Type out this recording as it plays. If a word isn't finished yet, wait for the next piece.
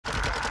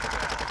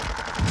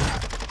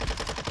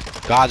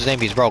God's name,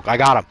 he's broke. I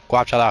got him. Go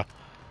up, shut up.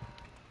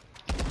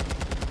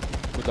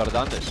 We gotta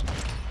done this.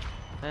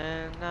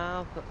 And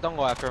now, don't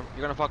go after him.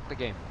 You're gonna fuck the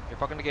game. You're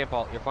fucking the game,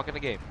 Paul. You're fucking the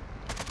game.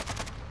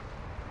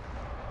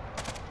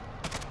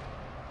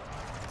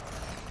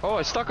 Oh,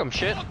 I stuck him.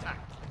 Shit.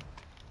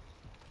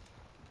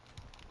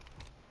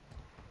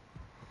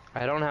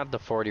 I don't have the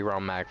 40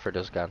 round mag for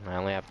this gun. I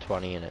only have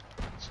 20 in it.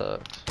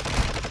 Sucks.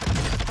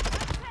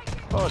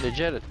 Oh, they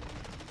jetted.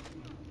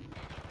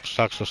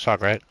 Sucks to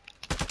suck, right?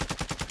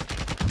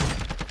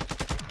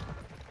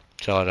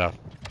 Chill it out.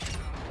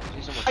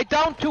 I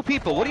downed 2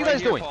 people. What are you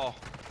guys doing?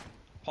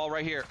 Paul,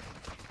 right here.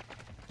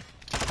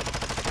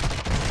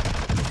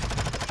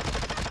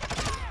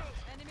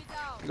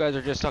 You guys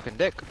are just sucking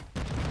dick.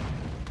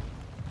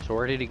 So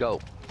where did he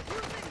go?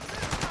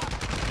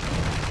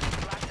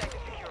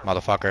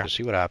 Motherfucker.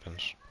 See what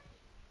happens.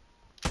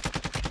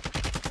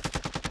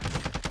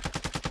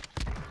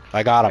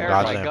 I got him,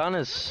 God's name.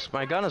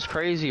 My gun is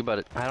crazy,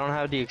 but I don't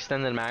have the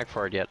extended mag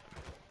for it yet.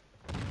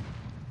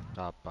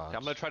 Top box.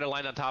 I'm gonna try to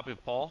land on top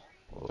of Paul,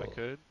 if I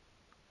could.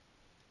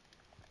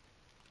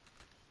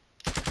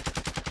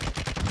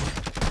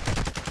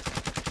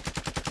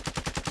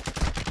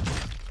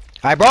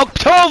 I broke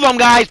 2 of them,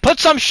 guys! Put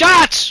some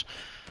shots!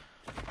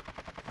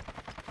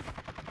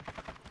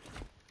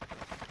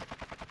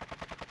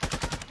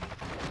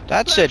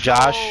 That's it,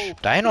 Josh.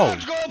 Dino,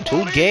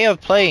 too gay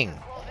of playing.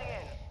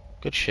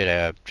 Good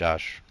shit,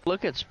 Josh.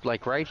 Look, it's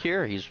like right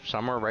here. He's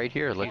somewhere right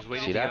here. Look, He's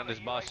waiting see to get that? on this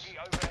bus.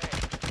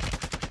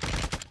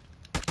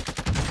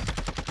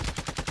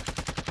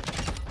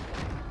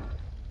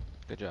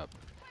 Good job.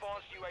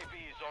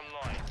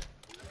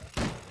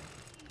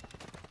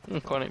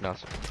 Connect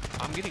us.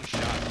 I'm getting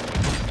shot.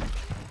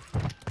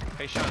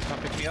 Hey, Sean, come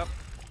pick me up.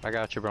 I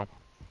got you, bro.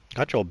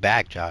 Got your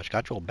back, Josh.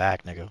 Got your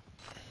back, nigga.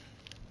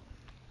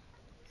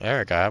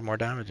 Eric, I have more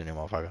damage than you,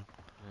 motherfucker.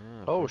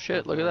 Oh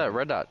shit! Look at that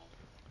red dot.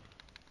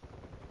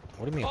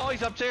 What do you mean? Oh,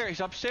 he's upstairs. He's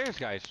upstairs,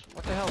 guys.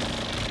 What the hell?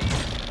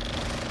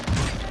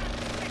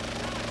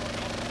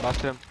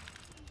 Bust him.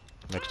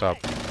 Mixed up.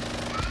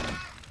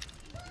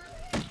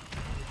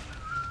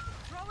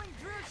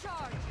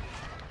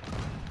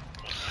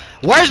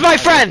 Where's my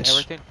friends?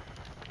 Everything.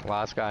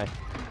 Last guy.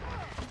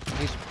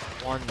 He's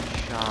 1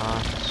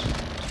 shot.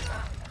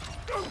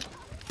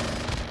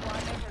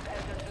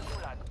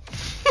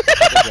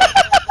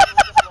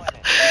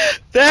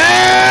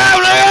 Damn,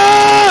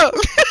 nigga!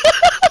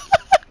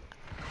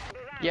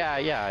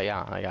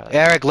 Yeah, I got it.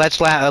 Eric, let's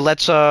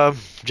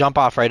jump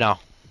off right now.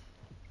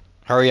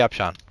 Hurry up,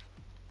 Sean.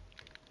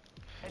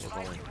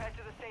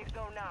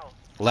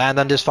 Land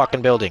on this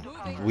fucking building.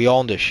 We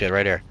own this shit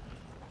right here.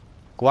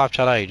 Go off,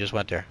 shut up, you just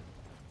went there.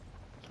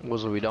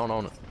 We don't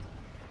own it.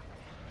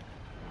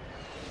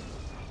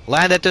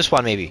 Land at this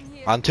one, maybe.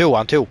 On 2,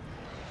 on 2.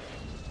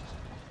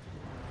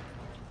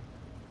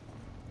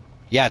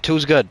 Yeah,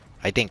 2's good,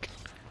 I think.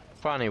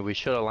 Funny, we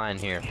should have lined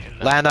here.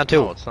 Land on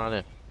 2. No, it's not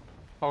in.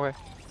 Okay.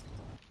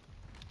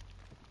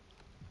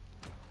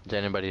 Is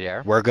anybody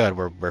there? We're good,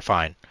 we're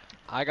fine.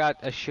 I got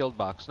a shield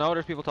box. No,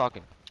 there's people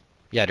talking.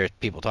 Yeah, there's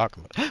people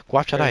talking. Go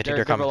off, shut up, I think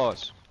they're coming. Below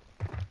us.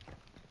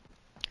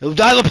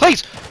 Out of the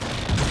place!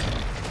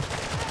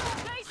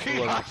 He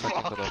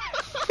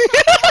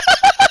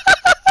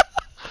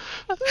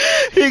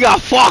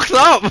got fucked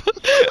up!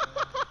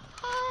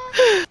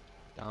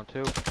 Down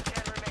 2.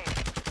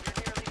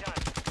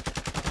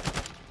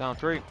 Down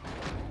 3.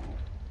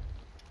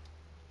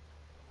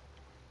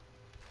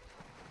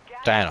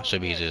 Dino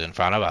Subis is in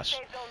front of us.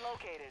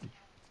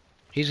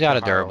 He's got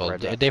a durable.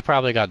 They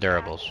probably got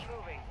durables.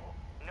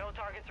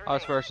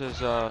 Us versus,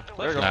 there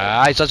we go.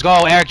 Nice, let's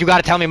go. Eric, you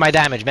gotta tell me my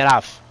damage, mid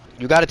off.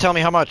 You gotta tell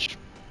me how much.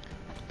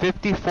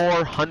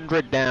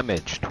 5,400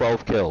 damage,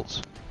 12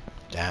 kills.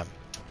 Damn.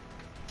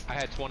 I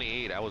had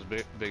 28. I was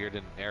bigger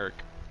than Eric.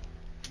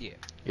 Yeah.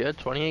 You had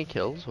 28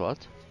 kills?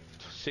 What?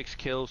 6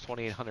 kills,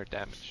 2,800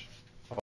 damage.